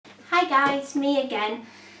Hi guys, me again.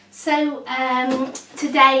 So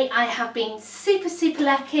today I have been super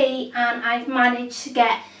lucky and I've managed to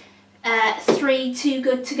get 3 Too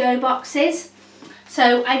Good To Go boxes.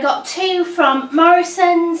 So I got 2 from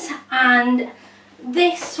Morrisons and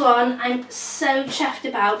this one I'm so chuffed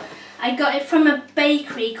about. I got it from a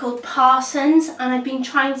bakery called Parsons and I've been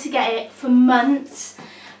trying to get it for months,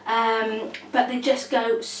 but they just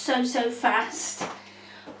go so fast.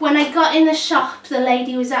 When I got in the shop, the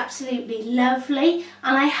lady was absolutely lovely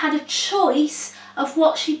and I had a choice of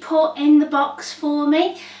what she put in the box for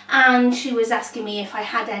me, and she was asking me if I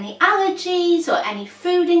had any allergies or any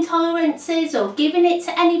food intolerances or giving it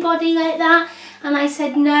to anybody like that, and I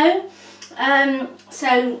said no.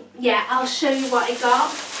 So yeah, I'll show you what I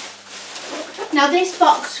got. Now this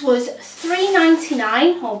box was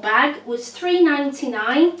 $3.99, or bag was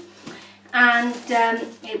 $3.99, and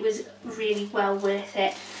it was really well worth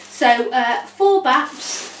it. So 4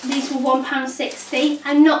 baps, these were £1.60.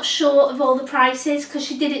 I'm not sure of all the prices because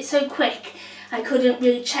she did it so quick I couldn't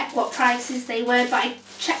really check what prices they were, but I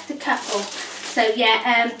checked a couple. So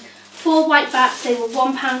yeah, 4 white baps, they were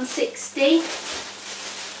 £1.60.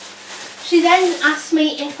 She then asked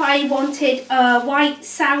me if I wanted a white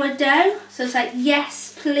sourdough, so I was like,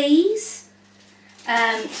 yes please.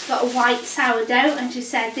 It's got a white sourdough and she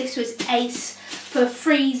said this was ace for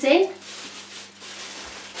freezing.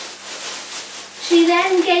 She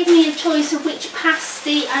then gave me a choice of which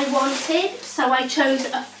pasty I wanted, so I chose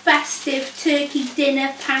a festive turkey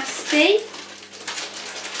dinner pasty.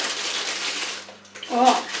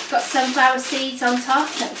 Oh, it's got sunflower seeds on top.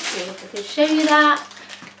 Let me see if I can show you that.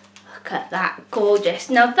 Look at that, gorgeous.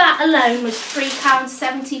 Now that alone was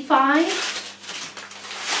 £3.75.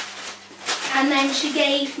 And then she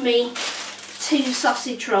gave me 2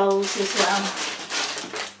 sausage rolls as well.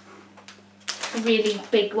 Really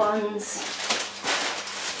big ones.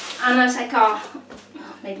 And I was like, oh,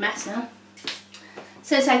 made a mess now.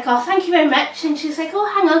 So it's like, oh, thank you very much. And she was like, oh,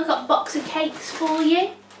 hang on, I've got a box of cakes for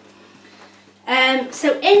you.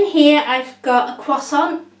 So in here I've got a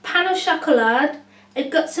croissant, pan au chocolat.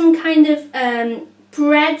 I've got some kind of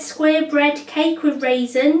square bread cake with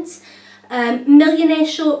raisins, millionaire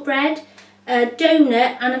shortbread, a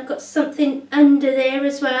donut, and I've got something under there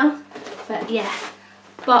as well. But yeah,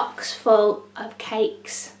 box full of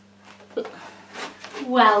cakes.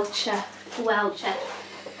 Well chuffed, well chuffed.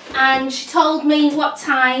 And she told me what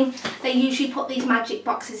time they usually put these magic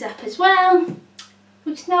boxes up as well,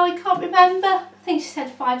 which now I can't remember. I think she said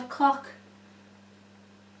 5 o'clock.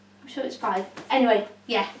 I'm sure it's 5. Anyway,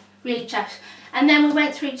 yeah, really chuffed. And then we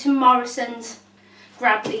went through to Morrisons,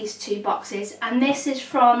 grabbed these 2 boxes, and this is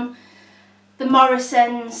from the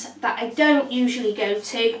Morrisons that I don't usually go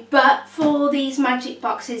to, but for these magic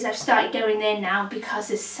boxes I've started going there now because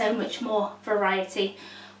there's so much more variety.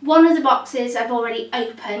 One of the boxes I've already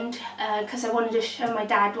opened because I wanted to show my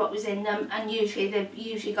dad what was in them, and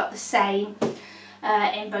they've got the same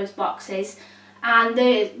in both boxes. And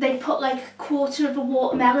they put like a quarter of a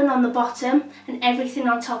watermelon on the bottom and everything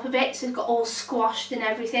on top of it, so it's got all squashed and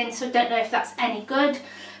everything, so I don't know if that's any good,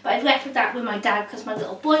 but I've left that with my dad because my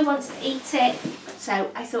little boy wants to eat it. So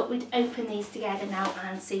I thought we'd open these together now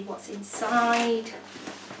and see what's inside.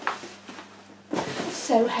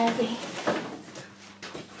 So heavy.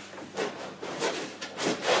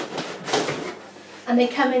 And they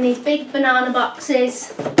come in these big banana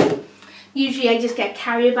boxes. Usually I just get a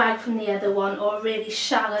carrier bag from the other one, or a really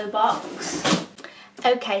shallow box.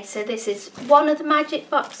 Okay, so this is one of the magic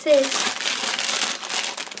boxes.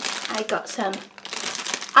 I got some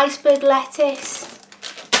iceberg lettuce,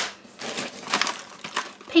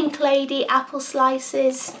 pink lady apple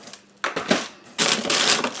slices,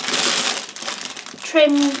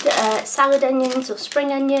 trimmed salad onions or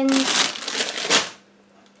spring onions.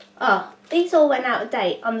 Oh, these all went out of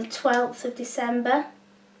date on the 12th of December.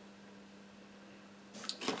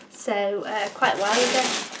 So quite a while ago,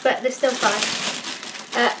 but they're still fine.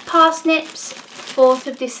 Parsnips, 4th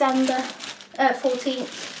of December,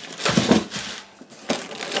 14th.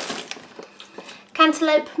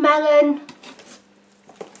 Cantaloupe melon.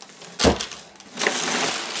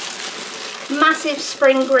 Massive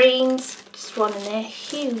spring greens, just one in there,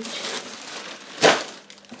 huge.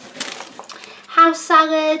 House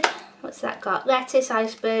salad, what's that got? Lettuce,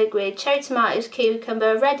 iceberg with cherry tomatoes,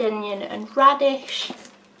 cucumber, red onion and radish.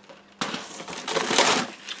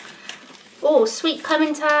 Oh, sweet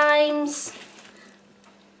clementines,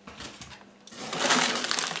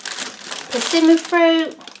 persimmon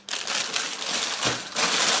fruit,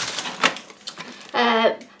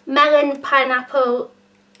 melon, pineapple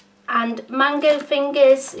and mango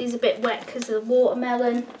fingers. He's a bit wet because of the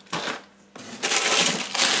watermelon.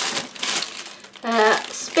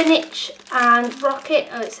 spinach and rocket.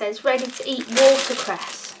 Oh, it says ready to eat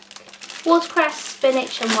watercress. Watercress,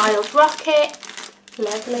 spinach and wild rocket.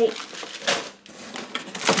 Lovely.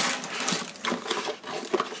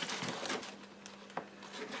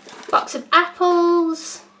 Box of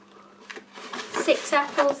apples. 6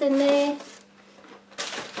 apples in there.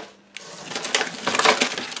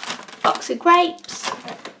 Box of grapes.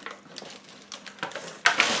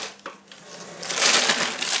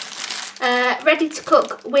 Ready to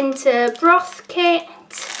cook winter broth kit.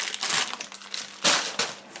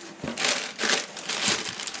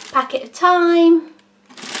 Packet of thyme.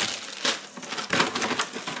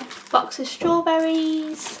 Box of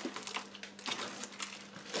strawberries.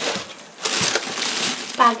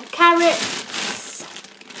 Bag of carrots,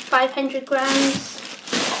 500 grams.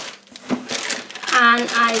 And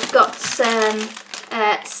I've got some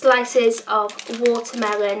slices of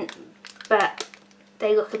watermelon, but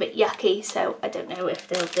they look a bit yucky, so I don't know if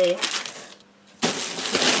they'll do.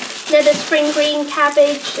 Another spring green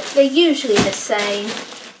cabbage, they're usually the same.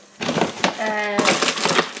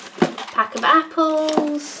 Pack of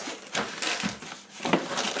apples.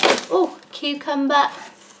 Oh, cucumber.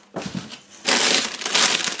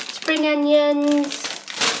 Spring onions.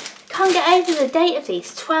 Can't get over the date of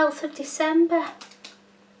these, 12th of December.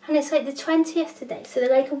 And it's like the 20th today, so they're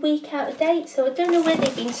like a week out of date, so I don't know where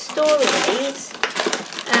they've been storing these.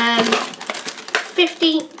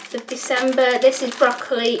 15th of December, this is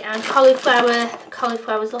broccoli and cauliflower. The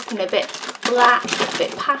cauliflower's looking a bit black, a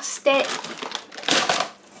bit past it.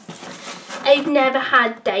 I've never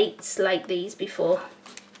had dates like these before.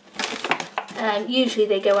 Usually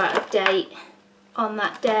they go out of date on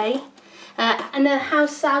that day. And a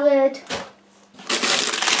house salad.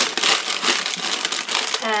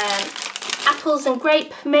 Apples and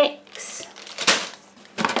grape mix.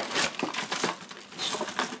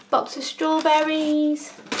 Box of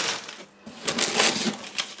strawberries.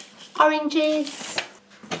 Oranges.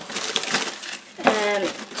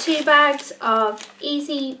 2 bags of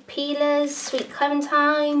easy peelers, sweet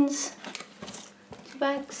clementines. 2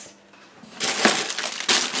 bags.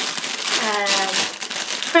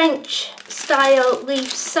 French style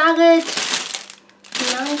leaf salad.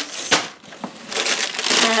 Nice.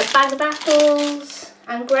 Bag of apples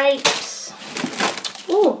and grapes.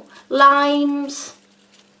 Ooh, limes.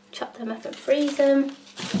 Chop them up and freeze them.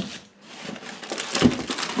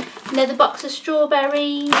 Another box of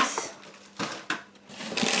strawberries.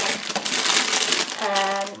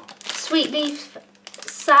 Sweet leaf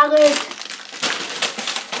salad.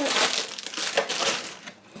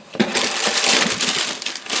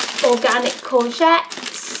 Organic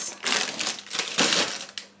courgettes.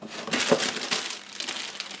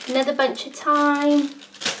 Another bunch of thyme.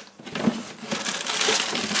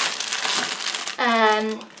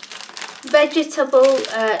 Vegetable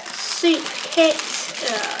soup kit.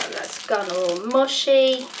 That's gone all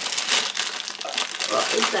mushy.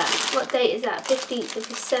 What is that? What date is that? 15th of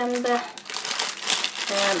December.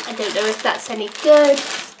 I don't know if that's any good.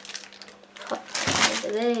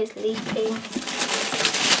 Over there is leaking.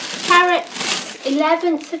 Carrots,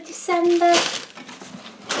 11th of December.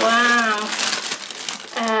 Wow.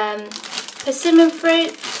 Persimmon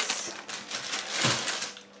fruits.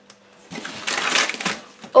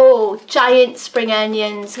 Oh, giant spring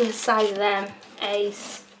onions. The size of them.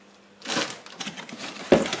 Ace.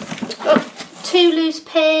 Oh, 2 loose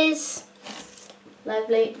pears.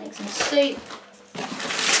 Lovely. Make some soup.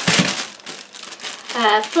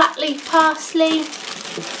 Flat leaf parsley.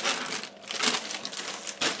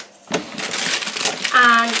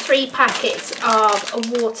 And 3 packets of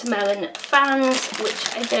watermelon fans,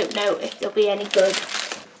 which I don't know if they'll be any good.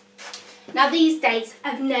 Now these dates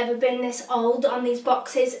have never been this old on these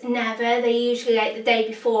boxes, never. They're usually like the day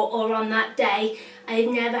before or on that day. I've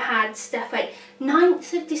never had stuff like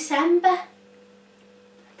 9th of December.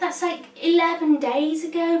 That's like 11 days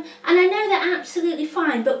ago. And I know they're absolutely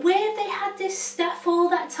fine, but where have they had this stuff all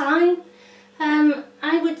that time?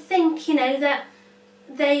 I would think, you know, that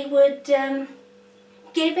they would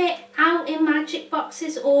give it out in magic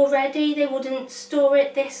boxes already. They wouldn't store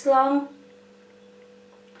it this long.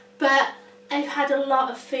 But I've had a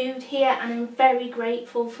lot of food here and I'm very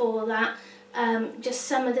grateful for that. Just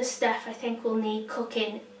some of the stuff I think will need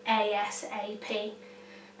cooking ASAP.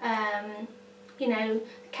 You know,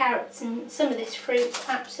 carrots and some of this fruit's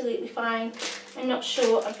absolutely fine. I'm not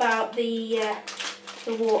sure about the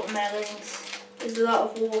watermelons. There's a lot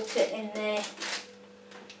of water in there.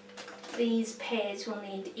 These pears will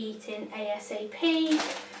need eating ASAP.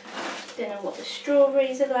 Don't know what the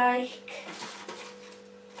strawberries are like.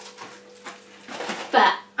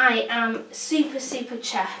 But I am super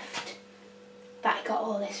chuffed that I got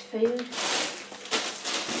all this food.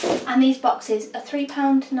 And these boxes are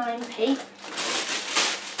 £3.9p.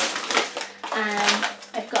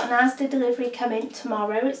 I've got an Asda delivery coming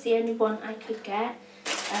tomorrow. It's the only one I could get.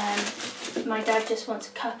 My dad just wants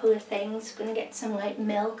a couple of things. We're going to get some like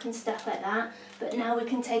milk and stuff like that. But now we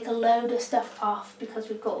can take a load of stuff off because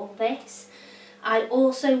we've got all this. I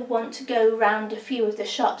also want to go round a few of the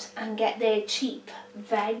shops and get their cheap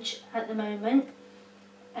veg at the moment.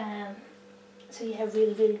 So yeah,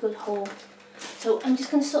 really, really good haul. So I'm just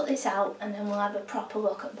going to sort this out and then we'll have a proper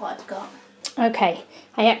look at what I've got. Okay,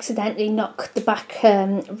 I accidentally knocked the back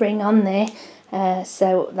ring on there,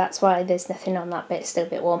 so that's why there's nothing on that bit. It's still a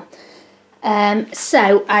bit warm.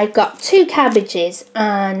 So I've got 2 cabbages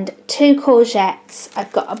and 2 courgettes.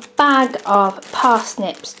 I've got a bag of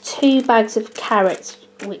parsnips, 2 bags of carrots,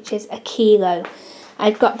 which is 1 kilo.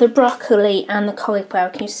 I've got the broccoli and the cauliflower.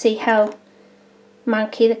 Can you see how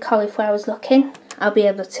manky the cauliflower is looking? I'll be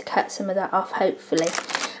able to cut some of that off hopefully.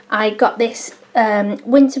 I got this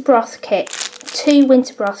winter broth kit, 2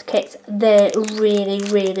 winter broth kits. They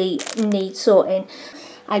really need sorting.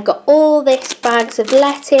 I got all this bags of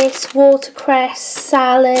lettuce, watercress,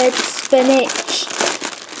 salad, spinach,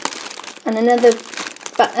 and another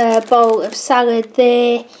bowl of salad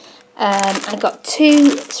there. I got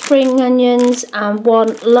 2 spring onions and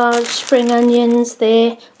 1 large spring onions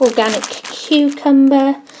there, organic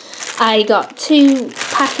cucumber. I got 2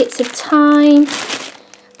 packets of thyme,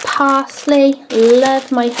 parsley,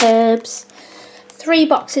 love my herbs, 3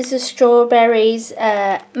 boxes of strawberries,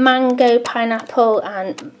 mango, pineapple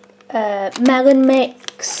and melon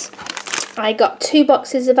mix. I got 2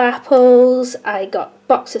 boxes of apples, I got a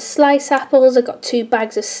box of sliced apples, I got 2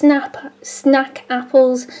 bags of snack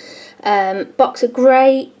apples, box of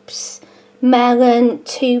grapes, melon,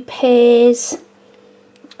 2 pears,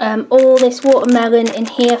 all this watermelon in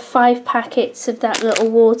here, 5 packets of that little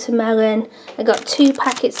watermelon. I got 2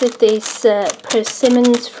 packets of this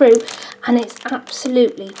persimmons fruit, and it's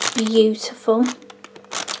absolutely beautiful,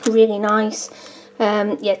 really nice.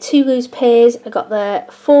 Yeah, 2 loose pears, I got the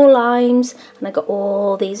 4 limes, and I got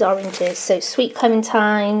all these oranges, so sweet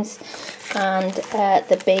clementines and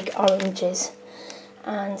the big oranges.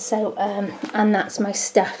 And so and that's my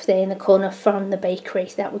stuff there in the corner from the bakery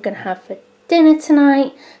that we're going to have for dinner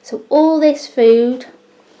tonight. So all this food,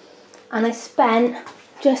 and I spent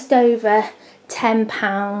just over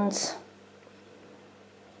 £10.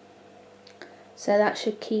 So that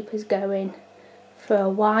should keep us going for a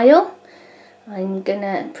while. I'm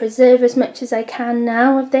gonna preserve as much as I can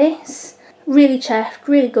now of this. Really chuffed,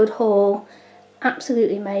 really good haul,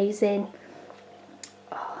 absolutely amazing.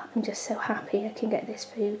 Oh, I'm just so happy I can get this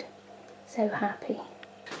food, so happy.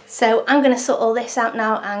 So I'm going to sort all this out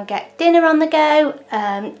now and get dinner on the go.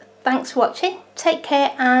 Thanks for watching, take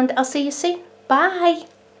care, and I'll see you soon. Bye!